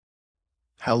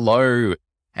Hello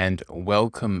and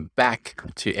welcome back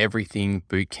to Everything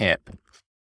Bootcamp.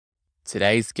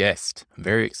 Today's guest, I'm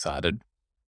very excited.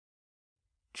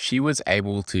 She was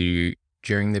able to,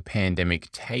 during the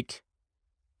pandemic, take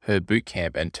her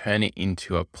bootcamp and turn it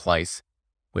into a place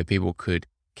where people could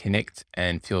connect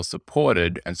and feel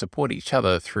supported and support each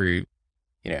other through,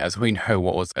 as we know,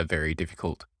 what was a very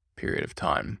difficult period of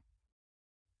time.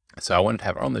 So I wanted to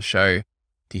have her on the show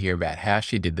to hear about how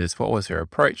she did this, what was her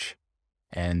approach,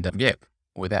 and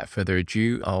without further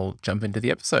ado, I'll jump into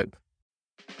the episode.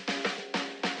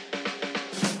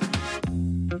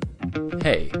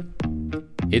 Hey,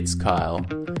 it's Kyle,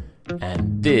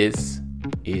 and this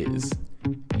is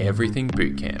Everything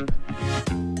Bootcamp.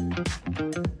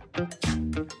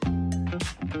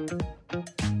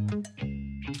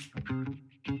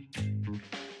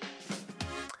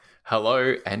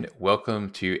 Hello, and welcome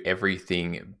to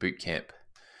Everything Bootcamp.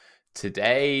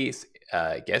 Today's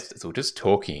guest, as we're just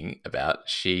talking about,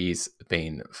 she's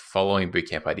been following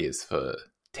bootcamp ideas for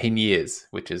 10 years,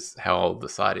 which is how old the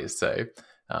site is. So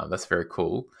that's very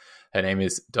cool. Her name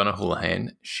is Donna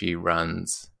Houlihan. She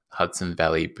runs Hudson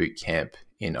Valley Bootcamp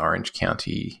in Orange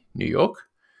County, New York,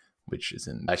 which is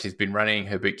she's been running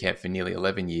her bootcamp for nearly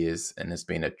 11 years and has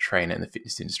been a trainer in the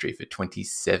fitness industry for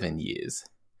 27 years.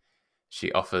 She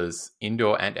offers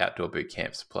indoor and outdoor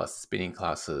bootcamps plus spinning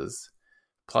classes,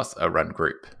 plus a run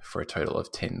group for a total of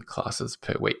 10 classes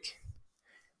per week.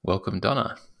 Welcome,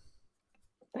 Donna.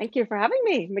 Thank you for having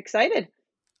me. I'm excited.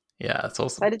 Yeah, that's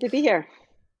awesome. Excited to be here.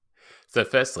 So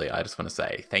firstly, I just want to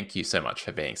say thank you so much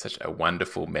for being such a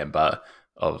wonderful member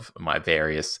of my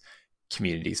various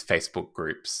communities, Facebook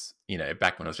groups,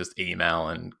 back when it was just email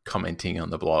and commenting on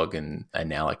the blog and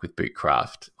now like with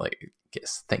Bootcraft,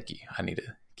 thank you. I need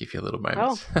to give you a little moment.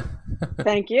 Oh,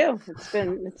 thank you. It's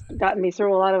gotten me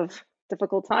through a lot of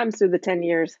difficult times through the 10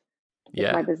 years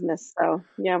of my business. So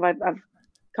I've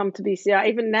come to be,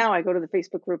 even now I go to the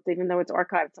Facebook group, even though it's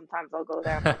archived, sometimes I'll go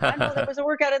there. I'm like, I know there was a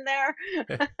workout in there.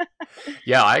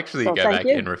 Yeah, I actually go back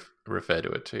and refer to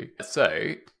it too.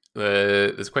 So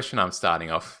this question I'm starting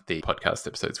off the podcast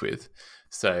episodes with.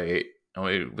 So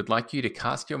I would like you to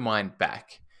cast your mind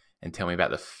back and tell me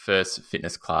about the first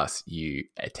fitness class you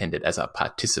attended as a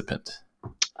participant.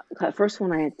 The first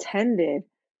one I attended.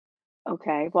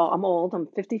 Okay, well, I'm old. I'm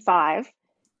 55.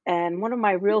 And one of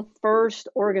my real first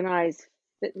organized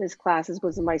fitness classes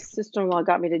was my sister-in-law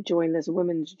got me to join this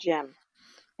women's gym.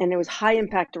 And it was high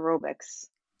impact aerobics.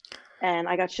 And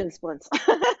I got shin splints.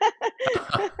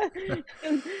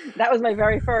 That was my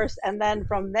very first. And then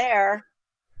from there,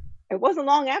 it wasn't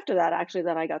long after that, actually,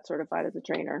 that I got certified as a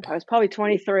trainer. I was probably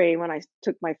 23 when I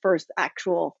took my first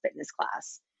actual fitness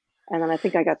class. And then I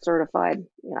think I got certified,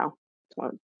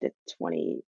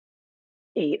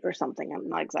 28 or something. I'm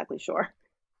not exactly sure.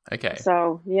 Okay.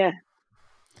 So, yeah.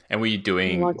 And were you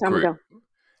doing a long time ago.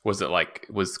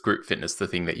 Was group fitness the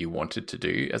thing that you wanted to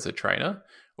do as a trainer?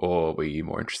 Or were you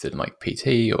more interested in like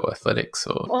PT or athletics?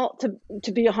 Or Well,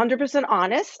 to be 100%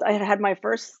 honest, I had my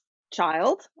first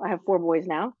child. I have 4 boys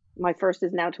now. My first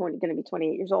is now going to be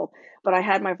 28 years old. But I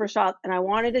had my first child and I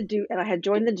had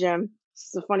joined the gym. This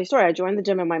is a funny story. I joined the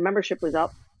gym and my membership was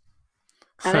up.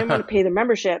 And I didn't want to pay the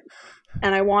membership.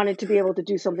 And I wanted to be able to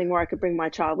do something where I could bring my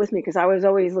child with me, because I was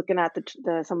always looking at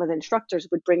some of the instructors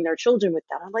would bring their children with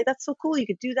them. I'm like, that's so cool. You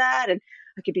could do that. And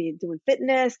I could be doing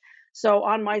fitness. So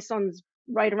on my son's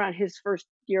right around his first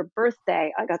year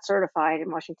birthday, I got certified in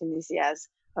Washington, D.C. as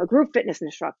a group fitness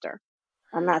instructor.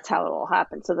 And that's how it all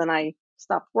happened. So then I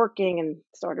stopped working and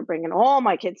started bringing all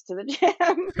my kids to the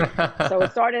gym. So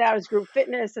it started out as group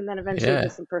fitness and then eventually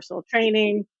with some personal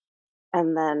training.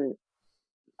 And then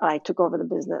I took over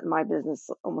my business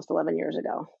almost 11 years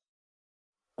ago.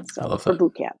 So I love for that.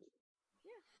 Bootcamp.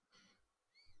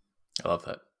 I love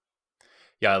that.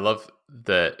 Yeah, I love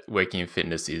that working in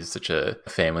fitness is such a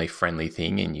family-friendly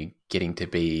thing, and you getting to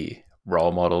be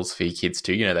role models for your kids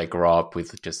too. They grow up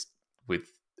with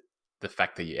the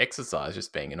fact that you exercise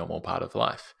just being a normal part of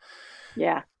life.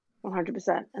 Yeah,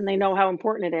 100%. And they know how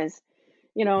important it is.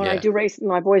 And I do race.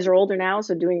 My boys are older now,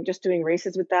 so doing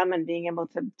races with them and being able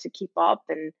to keep up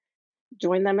and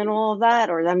join them in all of that,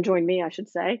 or them join me, I should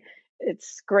say.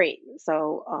 It's great.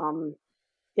 So,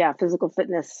 physical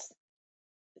fitness,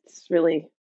 it's really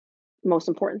the most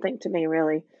important thing to me,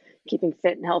 really, keeping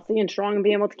fit and healthy and strong and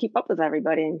being able to keep up with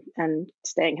everybody and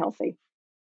staying healthy.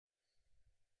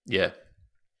 Yeah.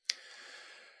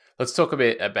 Let's talk a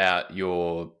bit about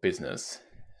your business.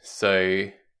 So,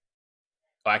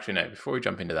 actually, no, before we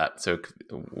jump into that, so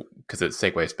because it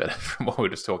segues better from what we were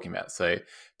just talking about. So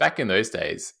back in those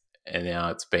days, and now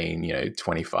it's been,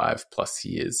 25 plus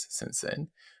years since then,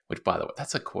 which, by the way,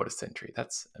 that's a quarter century.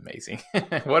 That's amazing.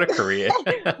 What a career.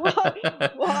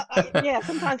 well, yeah.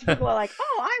 Sometimes people are like,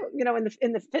 "Oh,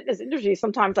 in the fitness industry,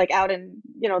 sometimes like out in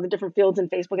the different fields in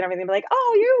Facebook and everything, be like,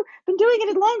 oh, you've been doing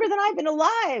it longer than I've been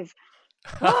alive."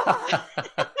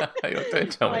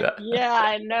 Don't tell me Like, that. yeah,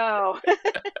 I know.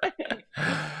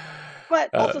 But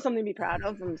Uh, also something to be proud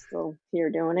of. I'm still here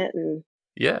doing it, and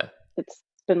yeah. it's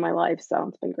been my life, so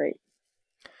it's been great.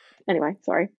 Anyway,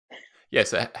 sorry. Yeah.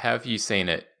 So have you seen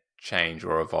it change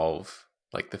or evolve,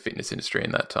 like the fitness industry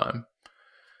in that time?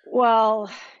 Well,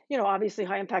 obviously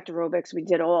high impact aerobics, we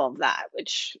did all of that,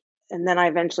 and then I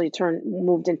eventually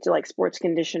moved into like sports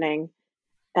conditioning.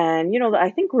 And,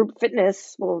 I think group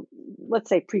fitness, well, let's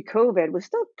say pre-COVID was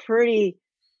still pretty,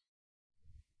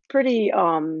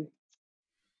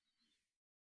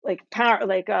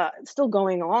 still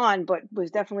going on, but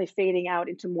was definitely fading out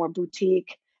into more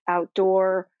boutique,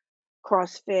 outdoor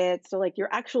CrossFit. So like your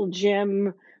actual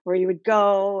gym where you would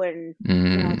go and,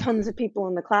 Mm, tons of people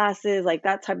in the classes, like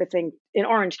that type of thing in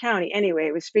Orange County. Anyway,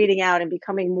 it was fading out and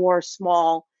becoming more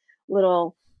small,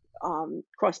 little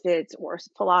CrossFits or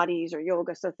Pilates or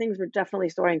yoga. So things were definitely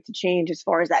starting to change as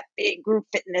far as that big group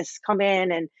fitness come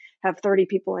in and have 30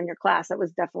 people in your class. That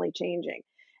was definitely changing.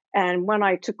 And when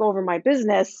I took over my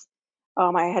business,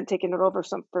 I had taken it over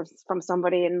from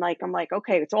somebody, and like I'm like,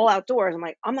 okay, it's all outdoors. I'm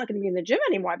like, I'm not going to be in the gym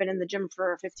anymore. I've been in the gym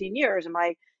for 15 years, and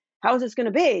how is this going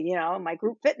to be? My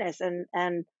group fitness,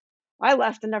 and I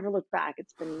left and never looked back.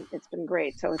 It's been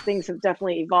great. So things have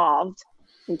definitely evolved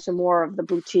into more of the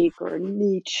boutique or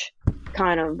niche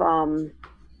kind of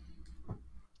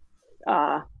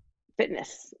uh,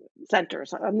 fitness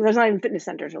centers. I mean, there's not even fitness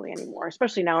centers really anymore,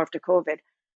 especially now after COVID.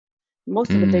 A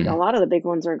mm. lot of the big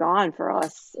ones are gone for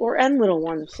us, and little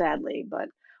ones, sadly. But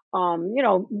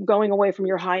going away from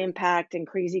your high impact and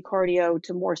crazy cardio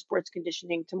to more sports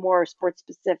conditioning, to more sports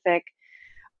specific,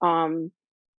 um,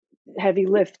 heavy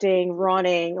lifting,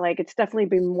 running. Like it's definitely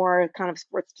been more kind of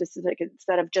sports specific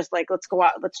instead of just like let's go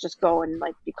out, let's just go and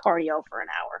like be cardio for an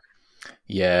hour.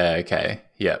 Yeah. Okay.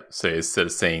 Yeah. So instead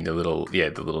of seeing the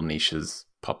little niches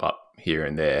pop up here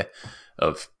and there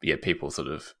of people sort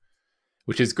of,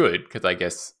 which is good because I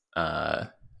guess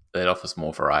it offers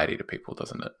more variety to people,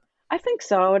 doesn't it? I think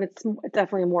so, and it's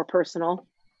definitely more personal.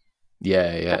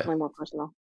 Yeah. Yeah. Definitely more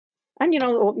personal. And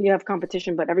you have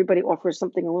competition, but everybody offers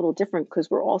something a little different because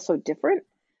we're all so different.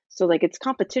 So like it's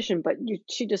competition, but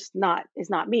she just not is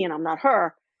not me, and I'm not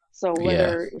her. So Yeah.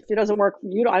 whether if it doesn't work for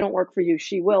you, I don't work for you,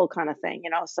 she will, kind of thing.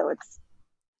 So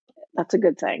that's a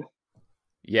good thing.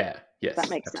 Yeah. If that Yes.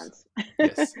 makes sense.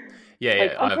 Yes. Yeah.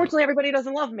 Like, Yeah. unfortunately, everybody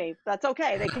doesn't love me. That's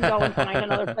okay. They can go and find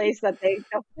another place that they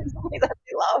that they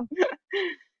love.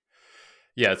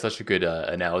 Yeah, it's such a good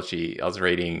analogy. I was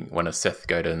reading one of Seth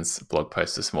Godin's blog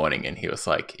posts this morning, and he was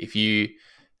like, if you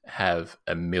have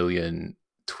 1 million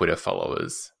Twitter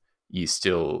followers,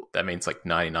 that means like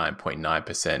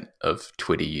 99.9% of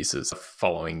Twitter users are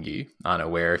following you, aren't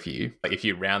aware of you. Like if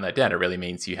you round that down, it really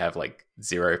means you have like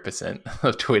 0%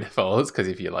 of Twitter followers, because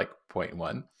if you're like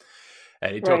 0.1.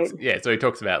 And Right. so he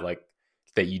talks about like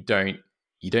that you don't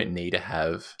need to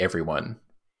have everyone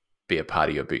be a part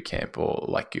of your boot camp or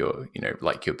like your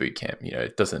boot camp.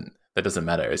 That doesn't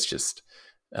matter. It's just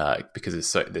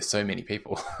because there's so many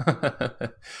people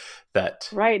that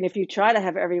Right. And if you try to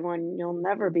have everyone, you'll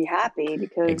never be happy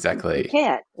because you exactly.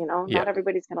 can't, Yeah. not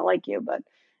everybody's going to like you. But,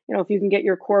 if you can get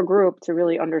your core group to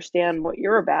really understand what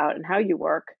you're about and how you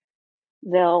work,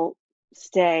 they'll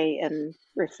stay and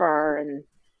refer and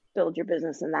build your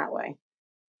business in that way.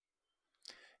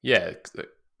 Yeah,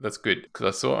 that's good,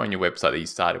 because I saw on your website that you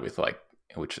started with like,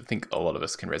 which I think a lot of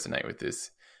us can resonate with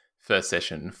this, first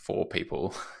session, 4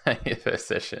 people, your first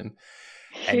session,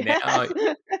 and now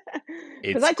Yes.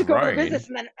 Because it's I took over the grown. business,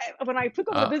 and then when I took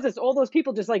over the Uh, business, all those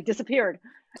people just like disappeared.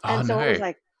 oh And so it was no.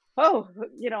 like, oh,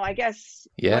 I guess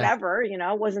Yeah. whatever,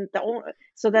 wasn't the only.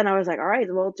 So then I was like, all right,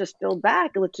 we'll just build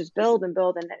back. Let's just build and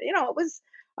build. And,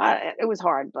 it was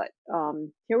hard, but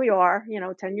here we are,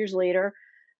 10 years later.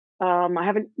 I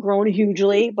haven't grown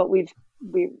hugely, but we're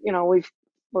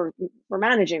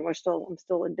managing. I'm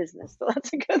still in business, so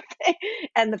that's a good thing.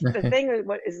 And the thing is,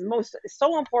 what is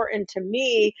so important to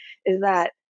me is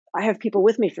that I have people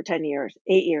with me for 10 years,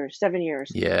 8 years, 7 years,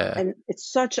 Yeah. and it's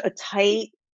such a tight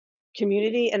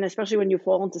community. And especially when you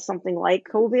fall into something like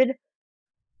COVID,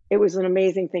 it was an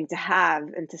amazing thing to have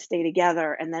and to stay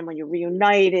together. And then when you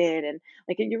reunited, and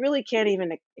like you really can't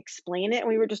even explain it. And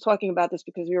we were just talking about this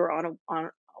because we were on a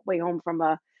way home from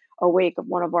a wake of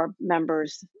one of our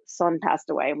members' son passed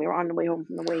away, and we were on the way home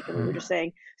from the wake, and we were just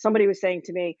saying, somebody was saying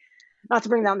to me, not to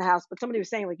bring down the house, but somebody was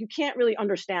saying, like, you can't really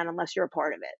understand unless you're a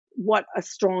part of it, what a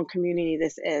strong community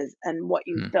this is and what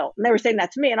you've Mm. built. And they were saying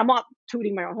that to me, and I'm not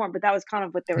tooting my own horn, but that was kind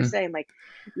of what they were Mm. saying. Like,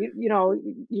 you know,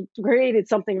 you created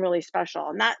something really special.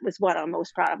 And that was what I'm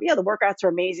most proud of. Yeah, the workouts are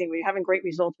amazing. We're having great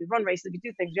results. We run races, we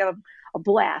do things, we have a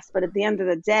blast. But at the end of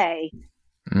the day,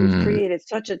 we've Mm. created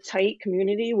such a tight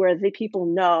community where the people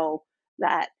know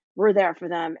that we're there for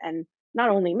them. And not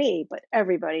only me, but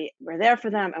everybody, we're there for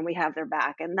them and we have their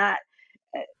back. And that,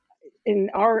 uh, in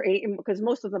our age, because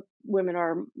most of the women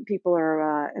are people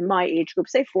are in my age group,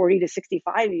 say 40 to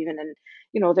 65 even. And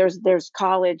there's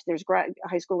college, there's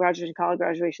high school graduation, college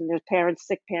graduation, there's parents,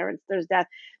 sick parents, there's death.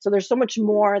 So there's so much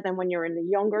more than when you're in the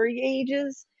younger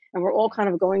ages, and we're all kind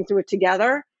of going through it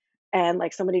together. And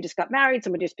like, somebody just got married,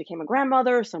 somebody just became a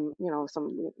grandmother,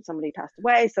 somebody passed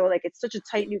away. So like, it's such a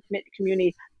tight knit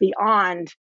community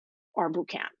beyond our boot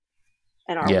camp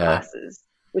and our Yeah. classes,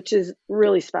 which is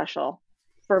really special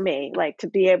for me. Like, to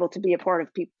be able to be a part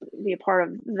of people, be a part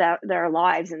of their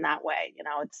lives in that way.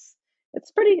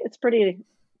 It's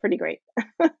pretty great.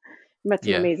 Met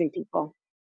some Yeah. amazing people.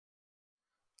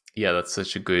 Yeah. That's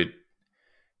such a good,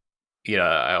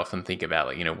 I often think about,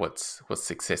 like, what's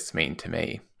success mean to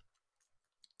me?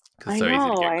 Because it's I so easy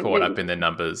to know. get caught up in the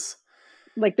numbers.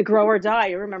 Like the grow or die.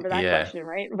 You remember that Yeah. question,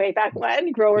 right? Way back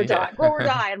when, grow or Yeah. die, grow or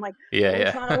die. I'm like, Yeah. well,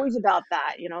 it's not Yeah. always about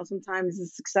that. Sometimes the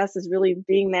success is really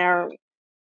being there,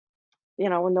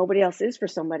 when nobody else is for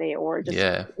somebody, or just,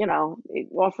 Yeah.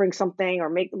 offering something,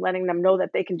 or letting them know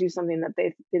that they can do something that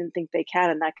they didn't think they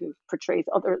can, and that can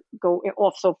go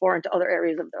off so far into other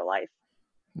areas of their life.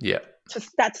 Yeah.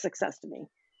 Just, that's success to me.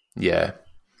 Yeah.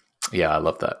 Yeah. I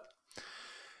love that.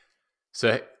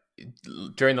 So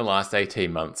during the last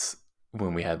 18 months,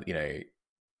 when we had,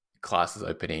 classes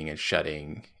opening and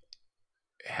shutting,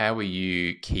 how were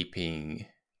you keeping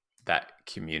that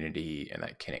community and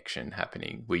that connection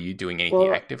happening? Were you doing anything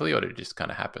Well, actively, or did it just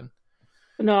kind of happen?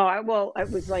 no, I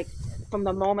was like, from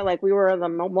the moment, like, we were on the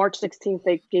March 16th,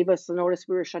 they gave us the notice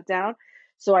we were shut down.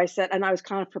 So I said, and I was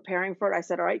kind of preparing for it. I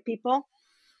said, all right, people,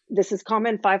 this is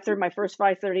coming. 5:30, my first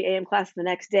 5:30 a.m. class the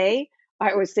next day.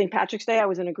 It was St. Patrick's Day. I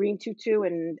was in a green tutu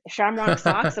and shamrock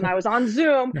socks, and I was on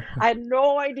Zoom. I had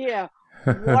no idea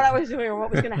what I was doing or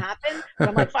what was going to happen. But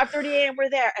I'm like, 5:30 a.m.,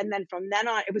 we're there. And then from then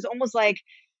on, it was almost like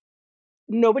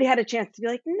nobody had a chance to be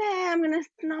like, nah, no,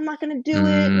 I'm not gonna do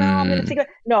it. No, I'm gonna Mm. take it.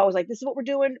 No, I was like, this is what we're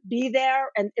doing. Be there.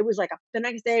 And it was like the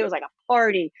next day, it was like a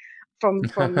party from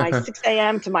my 6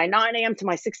 a.m. to my 9 a.m. to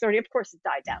my 6:30. Of course, it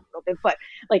died down a little bit, but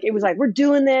like, it was like, we're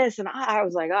doing this. And I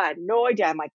was like, I had no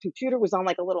idea. My computer was on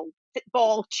like a little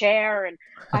football chair, and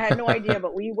I had no idea.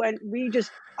 But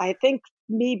I think,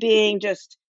 me being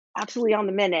just absolutely on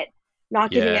the minute,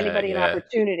 not giving Yeah. anybody an Yeah.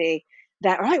 opportunity,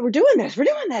 that, all right, we're doing this.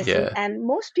 And Yeah.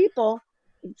 most people,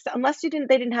 unless they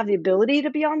didn't have the ability to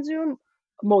be on Zoom,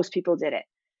 most people did it.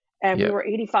 And we Yeah. were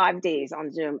 85 days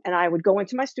on Zoom. And I would go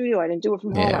into my studio. I didn't do it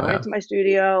from home. Yeah. I went into Wow. my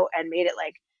studio and made it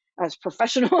like as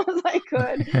professional as I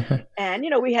could. And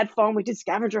we had fun. We did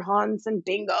scavenger hunts and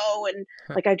bingo, and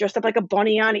like, I dressed up like a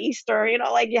bunny on Easter.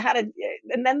 Like, you had to,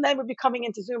 and then they would be coming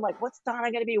into Zoom like, what's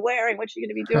Donna going to be wearing? What's she going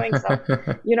to be doing? So,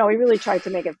 we really tried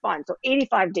to make it fun. So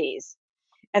 85 days.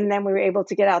 And then we were able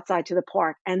to get outside to the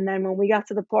park. And then when we got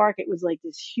to the park, it was like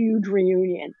this huge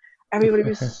reunion. Everybody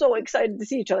was so excited to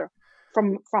see each other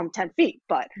from 10 feet,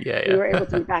 but Yeah. we were able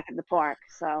to be Yeah. back at the park.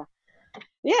 So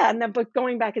yeah. And then, but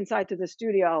going back inside to the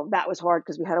studio, that was hard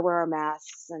because we had to wear our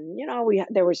masks, and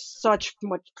there was such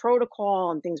much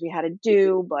protocol and things we had to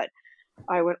do. But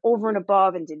I went over and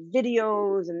above and did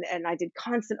videos, and I did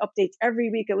constant updates every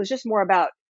week. It was just more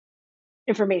about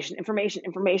information,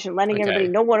 letting everybody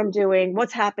Okay. know what I'm doing,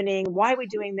 what's happening, why are we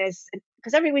doing this?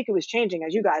 Because every week it was changing,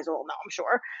 as you guys all know, I'm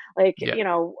sure. Like, Yeah.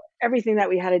 everything that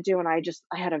we had to do. And I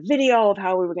had a video of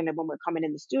how we were going to, when we're coming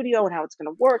in the studio, and how it's going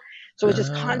to work. So it's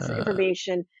just constant Uh,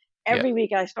 information. yeah. Every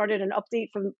week I started an update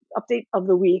of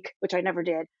the week, which I never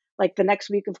did, like the next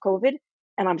week of COVID.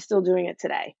 And I'm still doing it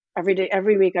today. Every day,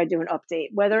 every week I do an update,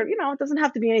 whether, it doesn't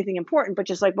have to be anything important, but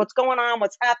just like, what's going on,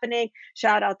 what's happening,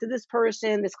 shout out to this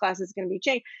person, this class is going to be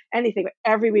changed, anything. But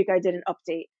every week I did an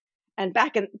update. And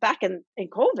back in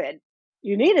COVID,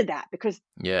 you needed that because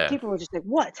Yeah. people were just like,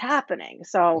 what's happening?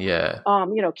 So, Yeah.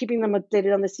 keeping them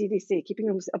updated on the CDC, keeping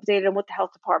them updated on what the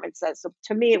health department says. So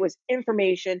to me, it was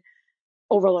information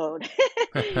overload.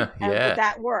 But Yeah.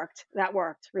 that worked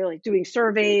really, doing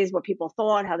surveys, what people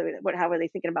thought, how were they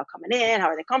thinking about coming in, how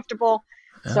are they comfortable.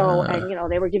 So, and Ah.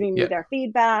 they were giving me Yeah. their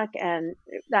feedback, and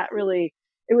that really,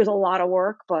 it was a lot of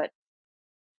work, but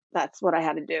that's what I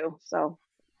had to do. So,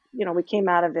 we came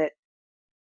out of it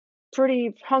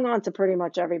hung on to pretty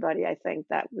much everybody. I think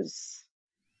that was,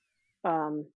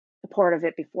 a part of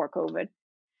it before COVID.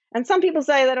 And some people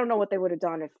say they don't know what they would have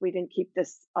done if we didn't keep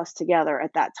us together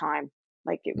at that time.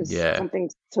 Like it was Yeah. something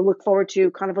to look forward to,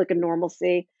 kind of like a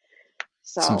normalcy.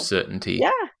 Some So certainty.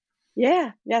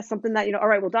 yeah, yeah, something that, all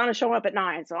right, well, Donna's showing up at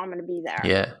 9, so I'm going to be there.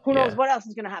 Yeah. Who knows Yeah. what else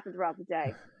is going to happen throughout the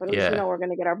day? But at least we Yeah. know we're going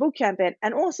to get our boot camp in.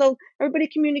 And also, everybody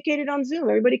communicated on Zoom.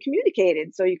 Everybody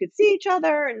communicated, so you could see each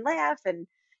other and laugh. And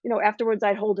afterwards,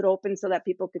 I'd hold it open so that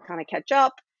people could kind of catch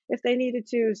up if they needed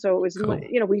to. So it was, Cool.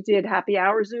 we did happy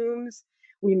hour Zooms.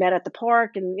 We met at the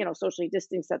park and socially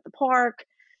distanced at the park.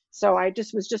 So I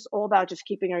was just all about just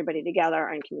keeping everybody together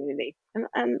and community. We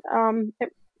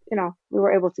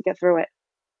were able to get through it.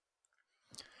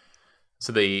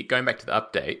 So going back to the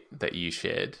update that you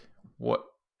shared,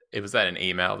 was that an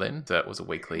email then? That was a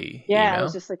weekly Yeah, email? it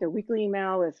was just like a weekly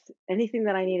email with anything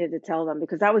that I needed to tell them,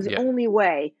 because that was the Yeah. only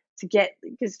way to get,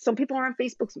 because some people are on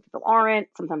Facebook, some people aren't.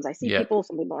 Sometimes I see Yeah. people,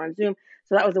 some people are on Zoom.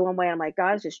 So that was the one way. I'm like,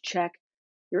 guys, just check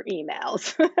your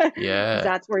emails. Yeah.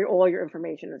 That's where all your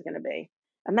information is going to be.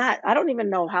 And that, I don't even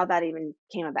know how that even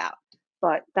came about,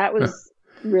 but that was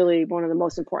really one of the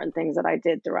most important things that I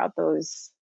did throughout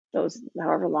those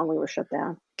however long we were shut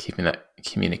down. Keeping that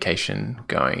communication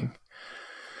going.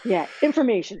 Yeah,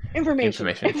 information.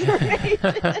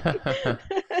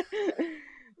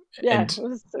 Yeah, And,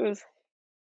 it was.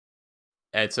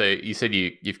 And so you said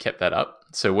you've kept that up.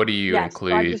 So what do you Yes, I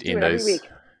include just do in it every those? week.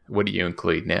 What do you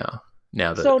include now?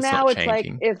 Now that So it's now not it's like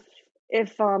changing.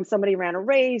 if somebody ran a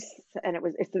race and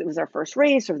if it was our first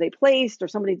race, or they placed, or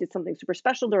somebody did something super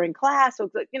special during class, so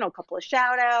it's a couple of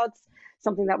shout outs,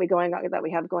 something that we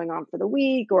have going on for the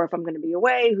week, or if I'm going to be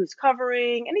away, who's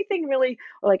covering, anything really,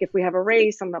 or like if we have a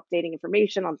race, I'm updating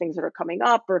information on things that are coming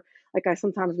up, or like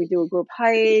sometimes we do a group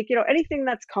hike, anything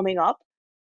that's coming up.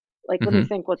 Like, let me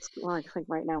think I think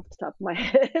right now off the top of my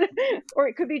head. Or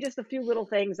it could be just a few little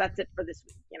things. That's it for this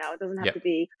week. It doesn't have to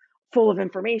be full of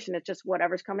information. It's just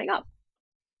whatever's coming up.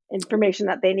 Information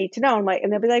that they need to know. And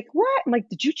they'll be like, what? I'm like,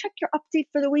 did you check your update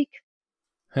for the week?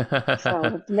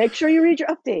 So make sure you read your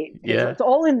update. Yeah. It's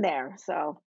all in there.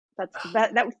 So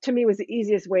that to me was the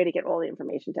easiest way to get all the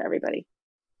information to everybody.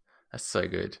 That's so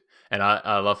good. And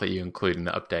I love that you include in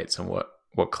the updates on what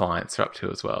clients are up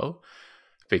to as well.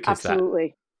 Because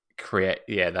Absolutely.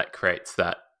 that creates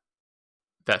that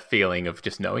feeling of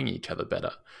just knowing each other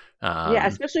better. Yeah,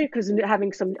 especially because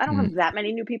having I don't have that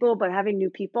many new people, but having new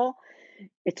people,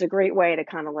 it's a great way to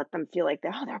kind of let them feel like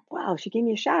wow, she gave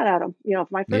me a shout out. For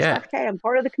my first 5K, I'm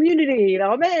part of the community.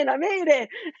 I'm in, I made it.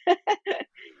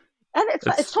 And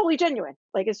it's totally genuine.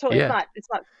 Like it's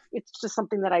just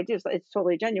something that I do. So it's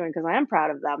totally genuine because I am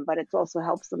proud of them, but it also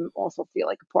helps them also feel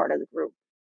like a part of the group.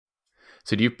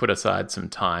 So do you put aside some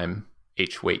time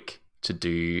each week to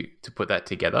put that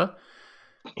together,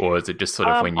 or is it just sort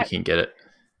of when you can get it?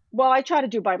 Well, I try to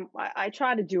do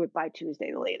it by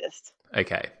Tuesday, the latest.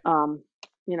 Okay. I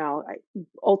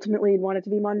ultimately want it to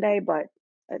be Monday, but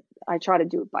I try to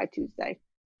do it by Tuesday.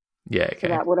 Yeah. Okay. So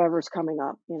that whatever's coming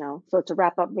up, so to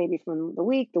wrap up maybe from the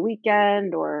week, the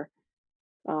weekend, or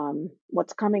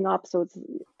what's coming up. So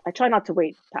I try not to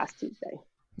wait past Tuesday.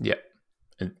 Yeah.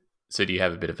 And so do you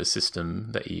have a bit of a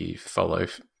system that you follow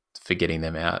for getting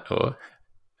them out, or?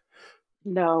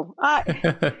 No.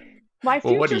 My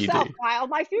future self, Kyle,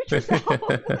 my future self. We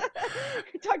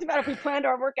talked about if we planned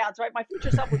our workouts, right? My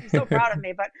future self would be so proud of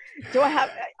me. But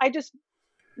I just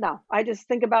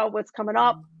think about what's coming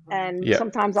up. And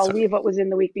sometimes I'll leave what was in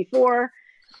the week before,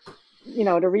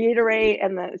 to reiterate.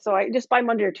 And so I just by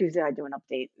Monday or Tuesday, I do an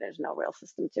update. There's no real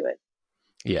system to it.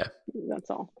 Yeah.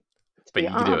 That's all. But you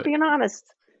do it. Being honest.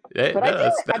 Yeah, but I do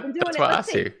it. I've been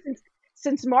doing it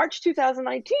since March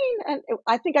 2019. And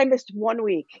I think I missed 1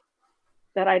 week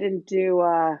that I didn't do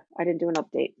an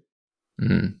update.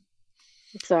 Mm.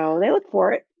 So they look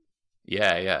for it.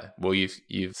 Yeah. Well,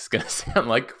 it's going to sound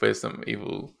like we're some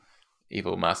evil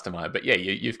mastermind, but yeah,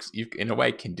 you've in a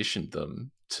way conditioned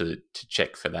them to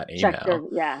check for that email.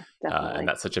 Yeah, definitely. And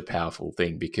that's such a powerful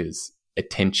thing because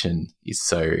attention is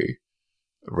so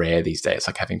rare these days. It's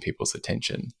like having people's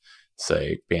attention.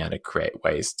 So being able to create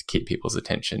ways to keep people's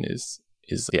attention is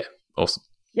awesome.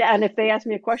 Yeah, and if they ask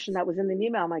me a question that was in the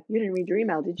email, I'm like, you didn't read your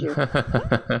email, did you?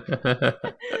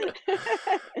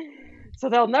 So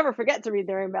they'll never forget to read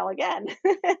their email again.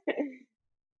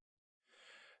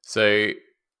 So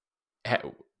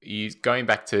going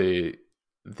back to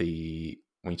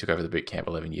when you took over the bootcamp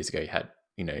 11 years ago, you had,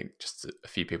 just a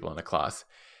few people in a class.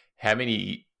 How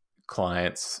many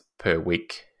clients per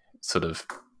week, sort of,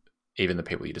 even the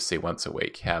people you just see once a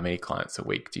week, how many clients a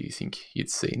week do you think you'd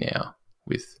see now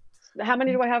with? How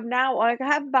many do I have now? I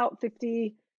have about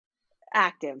 50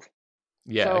 active.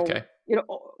 Yeah. So, okay.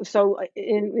 So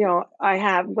I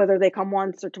have, whether they come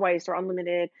once or twice or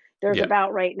unlimited, there's Yeah.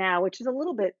 about right now, which is a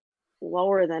little bit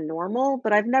lower than normal,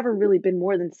 but I've never really been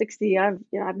more than 60. I've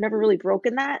never really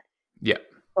broken that. Yeah.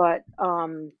 But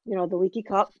the leaky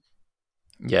cup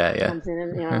Yeah. comes in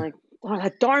and like, oh,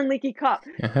 that darn leaky cup.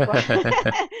 But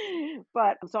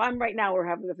but so I'm right now we're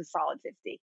having a solid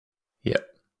 50. Yeah.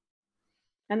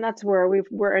 And that's where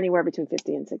we're anywhere between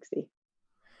 50 and 60.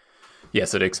 Yeah,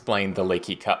 so to explain the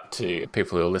leaky cup to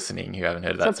people who are listening who haven't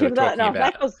heard of that, So so we're people talking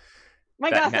about that goes, my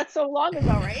gosh, that's so long ago,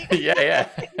 right? yeah.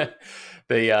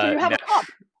 The So you have a cup.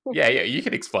 Yeah, you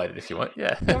can explain it if you want.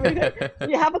 Yeah.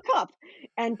 You have a cup,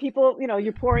 and people,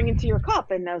 you're pouring into your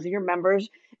cup, and those are your members,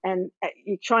 and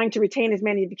you're trying to retain as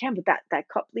many as you can, but that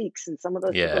cup leaks, and some of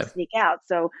those people Yeah. sneak out.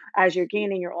 So as you're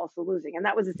gaining, you're also losing, and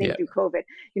that was the same Yeah. through COVID.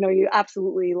 You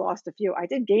absolutely lost a few. I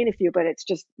did gain a few, but it's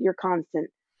just you're constant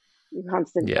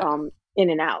Yeah. in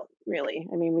and out. Really,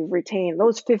 I mean, we've retained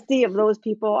those 50 of those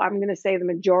people. I'm going to say the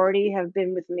majority have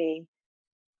been with me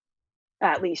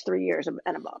at least 3 years and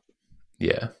above.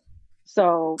 Yeah.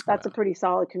 So that's a pretty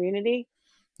solid community.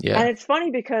 Yeah. And it's funny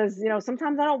because,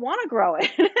 sometimes I don't want to grow it.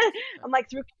 I'm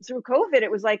like, through COVID, it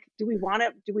was like,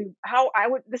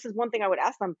 this is one thing I would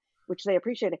ask them, which they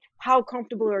appreciated. How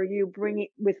comfortable are you bringing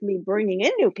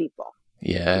in new people?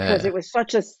 Yeah. Because it was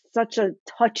such a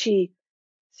touchy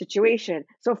situation.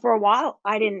 So for a while,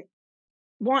 I didn't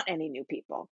want any new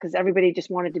people because everybody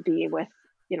just wanted to be with,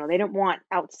 they didn't want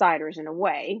outsiders in a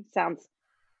way.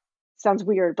 Sounds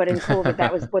weird, but in COVID,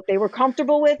 that was what they were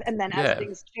comfortable with. And then as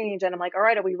things change, and I'm like, all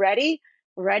right, are we ready?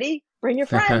 We're ready. Bring your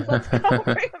friends. Let's go.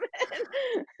 Bring them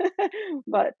in.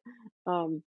 But,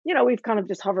 we've kind of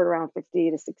just hovered around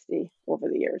 50 to 60 over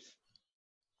the years.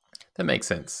 That makes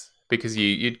sense because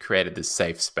you'd created this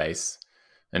safe space.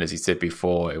 And as you said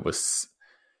before, it was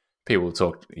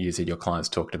you said your clients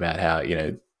talked about how,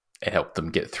 it helped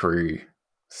them get through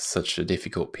such a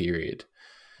difficult period.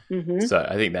 Mm-hmm. So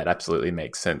I think that absolutely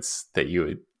makes sense that you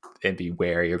would then be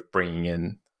wary of bringing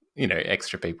in,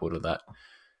 extra people to that.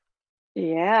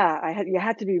 Yeah, you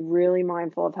had to be really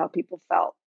mindful of how people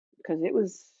felt because it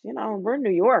was, we're in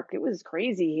New York. It was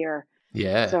crazy here.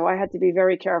 Yeah. So I had to be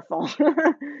very careful.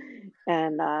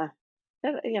 And,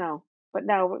 but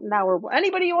now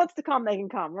anybody who wants to come, they can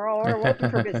come. We're open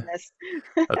for business.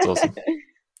 That's awesome.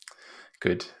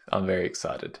 Good. I'm very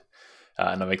excited.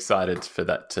 And I'm excited for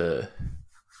that to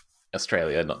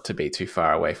Australia not to be too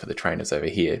far away for the trainers over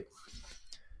here.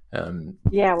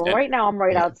 Right now I'm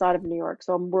right outside of New York,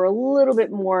 so we're a little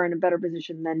bit more in a better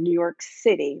position than New York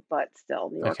City, but still,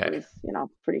 New York is,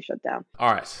 pretty shut down.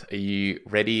 All right, are you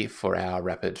ready for our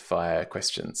rapid fire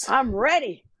questions? I'm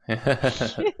ready.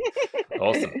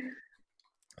 Awesome.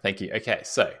 Thank you. Okay,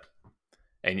 so,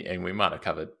 and we might have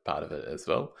covered part of it as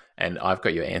well, and I've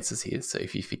got your answers here, so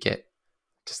if you forget,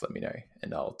 just let me know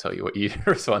and I'll tell you what you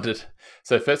responded.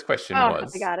 So first question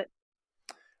was, I got it.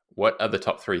 What are the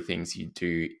top 3 things you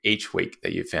do each week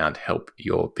that you found help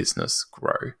your business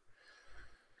grow?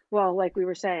 Well, like we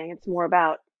were saying, it's more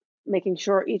about making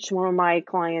sure each one of my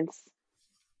clients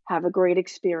have a great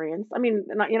experience. I mean,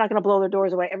 you're not going to blow their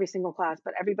doors away every single class,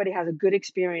 but everybody has a good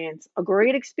experience, a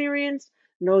great experience,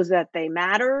 knows that they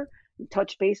matter,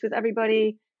 touch base with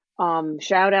everybody,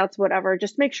 shout outs, whatever.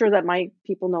 Just make sure that my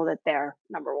people know that they're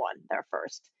number one, they're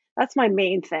first. That's my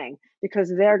main thing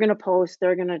because they're going to post,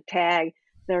 they're going to tag,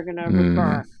 they're going to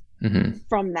refer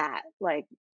from that. Like,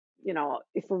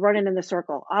 if we're running in the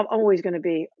circle, I'm always going to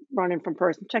be running from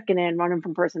person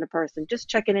to person, just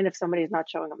checking in if somebody's not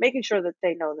showing up, making sure that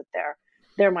they know that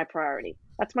they're my priority.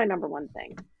 That's my number one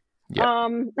thing. Yep.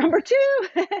 Number 2,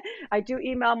 I do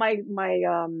email my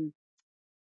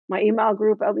email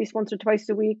group at least once or twice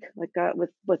a week, like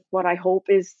with what I hope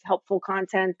is helpful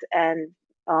content and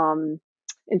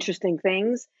interesting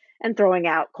things, and throwing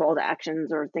out call to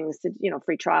actions or things to,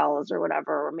 free trials or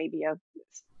whatever, or maybe a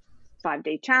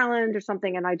 5-day challenge or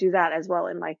something. And I do that as well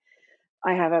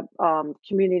I have a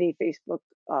community Facebook,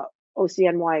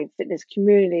 OCNY fitness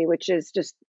community, which is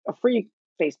just a free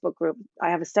Facebook group.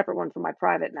 I have a separate one for my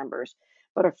private members,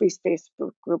 but a free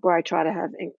Facebook group where I try to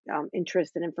have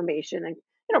interest and information and,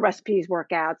 recipes,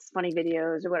 workouts, funny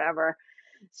videos or whatever.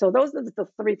 So those are the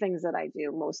 3 things that I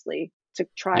do mostly to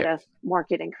try to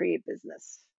market and create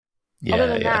business. Other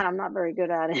than that, I'm not very good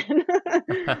at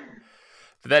it.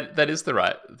 But that is the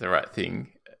right thing.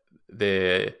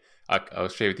 I'll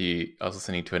share with you. I was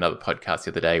listening to another podcast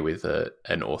the other day with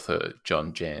an author,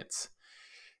 John Jantz,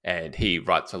 and he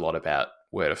writes a lot about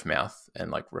word of mouth and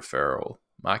like referral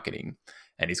marketing.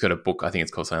 And he's got a book, I think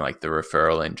it's called something like The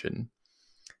Referral Engine.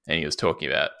 And he was talking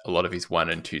about a lot of his 1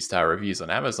 and 2 star reviews on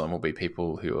Amazon will be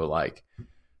people who are like,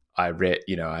 I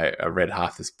read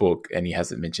half this book and he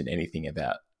hasn't mentioned anything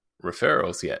about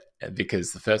referrals yet. And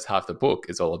because the first half of the book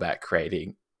is all about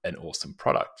creating an awesome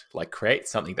product, like create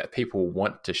something that people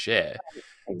want to share. So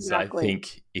I Exactly.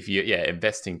 think if you're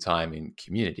investing time in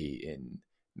community,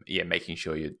 in making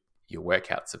sure your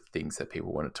workouts of things that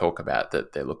people want to talk about,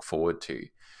 that they look forward to,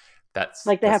 that's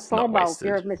Like they have not FOMO,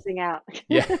 fear of wasted. missing out.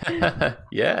 Yeah.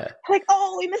 Yeah. Like,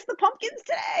 oh, we missed the pumpkins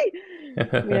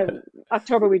today. We have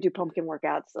October, we do pumpkin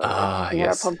workouts. So like Ah, we had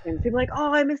our yes. pumpkins. People are like,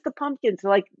 oh, I missed the pumpkins. So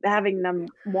like having them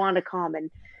want to come and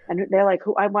they're like,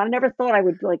 I never thought I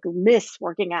would like miss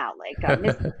working out. Like I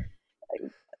missed,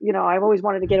 I've always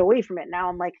wanted to get away from it. Now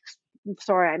I'm like,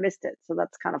 sorry, I missed it. So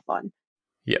that's kind of fun.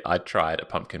 Yeah, I tried a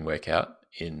pumpkin workout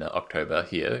in October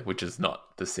here, which is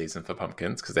not the season for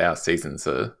pumpkins because our seasons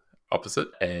are opposite.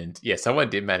 And yeah, someone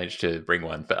did manage to bring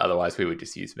one, but otherwise we would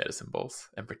just use medicine balls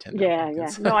and pretend they were Yeah, yeah.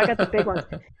 pumpkins. No, I got the big ones.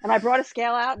 And I brought a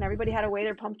scale out and everybody had to weigh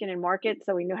their pumpkin and mark it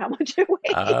so we knew how much it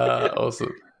weighed.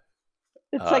 Awesome.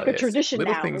 It's like a Yes. tradition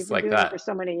Little now. We've things been like doing it for that.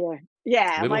 so many years. Yeah,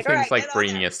 I'm Little like, all things right, get like on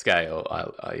bringing there. a scale.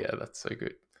 Yeah, that's so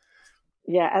good.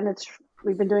 Yeah, and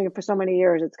we've been doing it for so many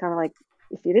years. It's kind of like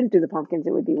if you didn't do the pumpkins,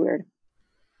 it would be weird.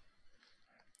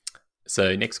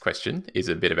 So next question is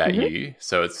a bit about Hmm. you.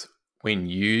 So it's when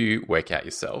you work out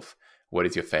yourself, what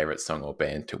is your favorite song or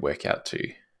band to work out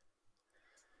to?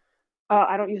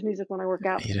 I don't use music when I work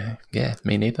out. Yeah,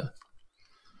 me neither.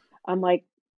 I'm like,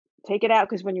 take it out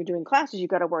because when you're doing classes, you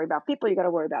got to worry about people. You got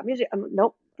to worry about music.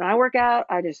 Nope. When I work out,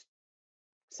 I just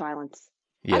silence.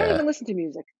 I don't Yeah. even listen to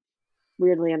music.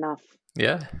 Weirdly enough,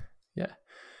 Yeah. Yeah.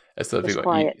 That's the thing. just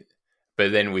quiet.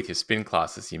 But then with your spin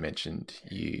classes, you mentioned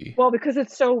you. Well, because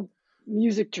it's so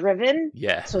music driven.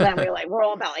 Yeah. So then we're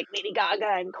all about like Lady Gaga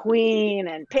and Queen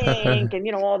and Pink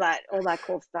and all that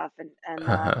cool stuff and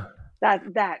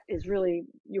that is really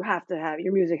you have to have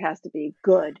your music has to be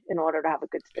good in order to have a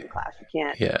good spin class.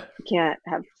 Yeah. You can't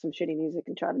have some shitty music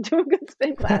and try to do a good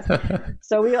spin class.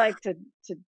 So we like to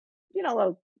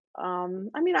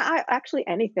I mean I actually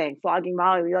anything flogging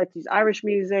Molly. We like to use Irish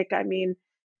music. I mean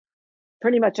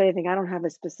pretty much anything. I don't have a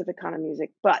specific kind of music,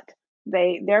 but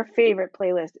their favorite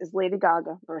playlist is Lady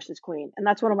Gaga versus Queen, and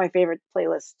that's one of my favorite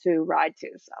playlists to ride to.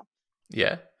 So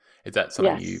Yeah. Is that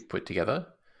something you yes, put together?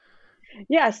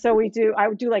 yeah. So I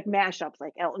would do like mashups,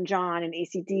 like Elton John and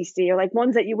AC/DC, or like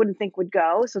ones that you wouldn't think would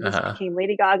go. So this Uh-huh. became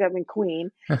Lady Gaga and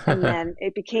Queen, and then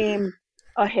it became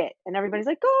a hit, and everybody's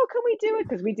like, "Oh, can we do it?"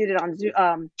 Because we did it on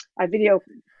Zoom. I video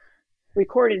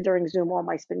recorded during Zoom all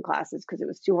my spin classes because it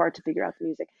was too hard to figure out the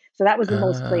music. So that was the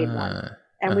most played one.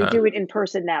 And we Uh-huh. do it in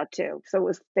person now too.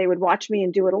 So they would watch me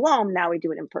and do it alone. Now we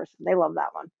do it in person. They love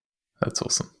that one. That's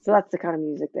awesome. So that's the kind of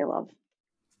music they love.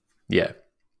 Yeah.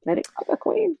 Lady Gaga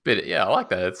Queen. But yeah, I like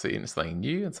that. It's something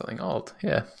new and something old.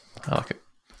 Yeah, I like it.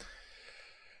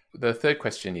 The third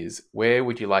question is, where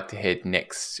would you like to head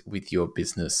next with your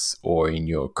business or in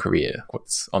your career?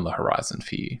 What's on the horizon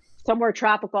for you? Somewhere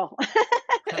tropical.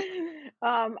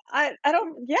 I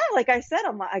don't yeah, like I said,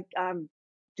 I'm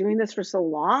doing this for so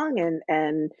long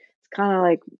and it's kind of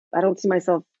like I don't see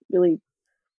myself really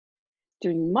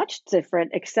doing much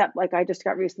different except like I just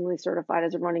got recently certified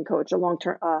as a running coach, a long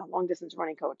distance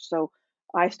running coach. So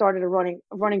I started a running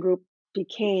group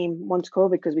became once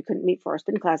COVID because we couldn't meet for our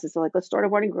spin classes. So like let's start a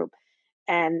running group.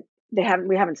 And we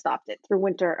haven't stopped it through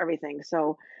winter, everything.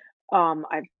 So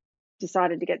I've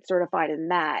decided to get certified in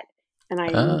that. And I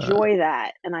Ah, enjoy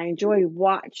that. And I enjoy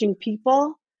watching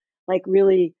people like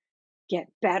really get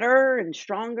better and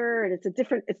stronger. And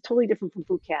it's totally different from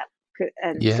boot camp.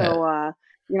 And yeah. so,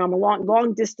 I'm a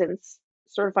long distance,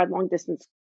 certified long distance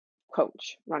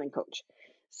coach, running coach.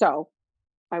 So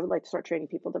I would like to start training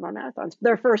people to run marathons.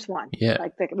 Their first one. Yeah. I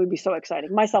think it would be so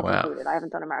exciting, myself Wow. included. I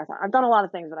haven't done a marathon. I've done a lot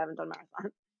of things, but I haven't done a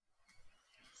marathon.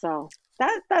 So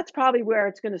that's probably where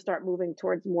it's going to start moving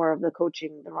towards more of the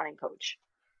coaching, the running coach.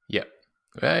 Yep.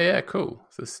 Yeah, cool.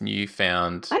 So this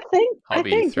newfound I hobby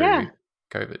think, yeah,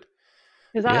 through COVID.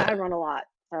 because Yeah. I run a lot,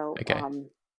 so Okay.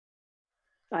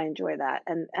 I enjoy that,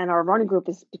 and our running group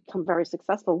has become very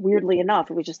successful. Weirdly enough,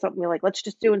 it was just something we're like, let's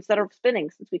just do instead of spinning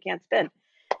since we can't spin,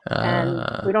 and we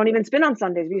Ah, don't even spin on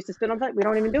Sundays. We used to spin on Sundays. We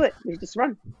don't even do it. We just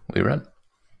run. we run.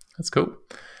 That's cool.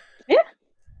 Yeah,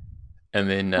 And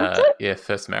then, that's it. yeah,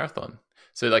 first marathon.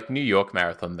 So, like New York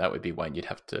Marathon, that would be one you'd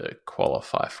have to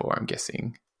qualify for, I'm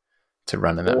guessing, to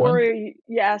run in that Or one.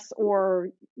 yes,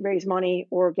 or raise money,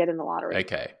 or get in the lottery.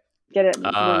 Okay. Get it, win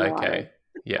the lottery. Okay.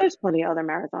 Yeah. There's plenty of other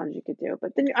marathons you could do,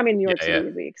 but then I mean, New York Yeah. City Yeah.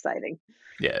 would be exciting.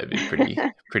 Yeah. It'd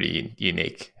be pretty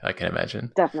unique, I can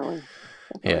imagine. Definitely.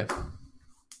 Yeah.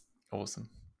 Awesome.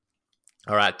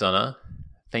 All right, Donna.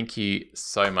 thank you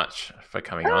so much for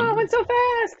coming Oh, it on. went so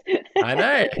fast. I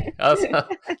know. I was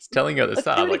telling you at the Let's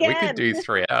start, do it like we could again. do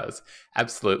 3 hours.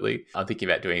 Absolutely. I'm thinking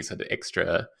about doing sort of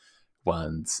extra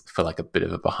ones for like a bit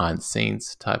of a behind the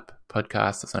scenes type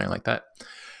podcast or something like that.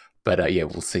 But yeah,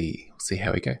 we'll see. We'll see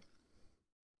how we go.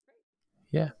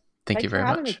 Yeah. Thank you Thanks for very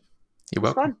having me. much. You're It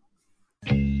was welcome.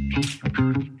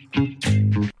 fun.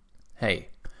 Hey,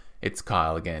 it's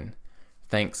Kyle again.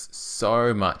 Thanks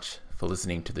so much for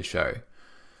listening to the show.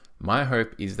 My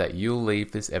hope is that you'll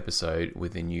leave this episode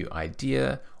with a new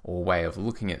idea or way of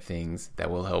looking at things that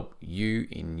will help you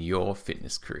in your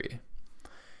fitness career.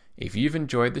 If you've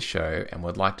enjoyed the show and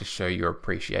would like to show your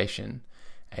appreciation,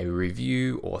 a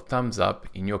review or thumbs up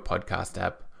in your podcast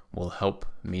app will help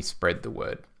me spread the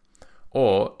word.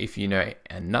 Or if you know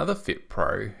another fit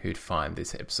pro who'd find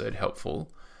this episode helpful,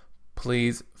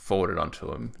 please forward it on to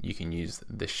them. You can use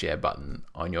the share button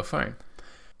on your phone.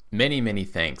 Many, many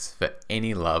thanks for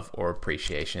any love or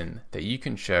appreciation that you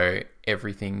can show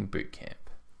Everything Bootcamp.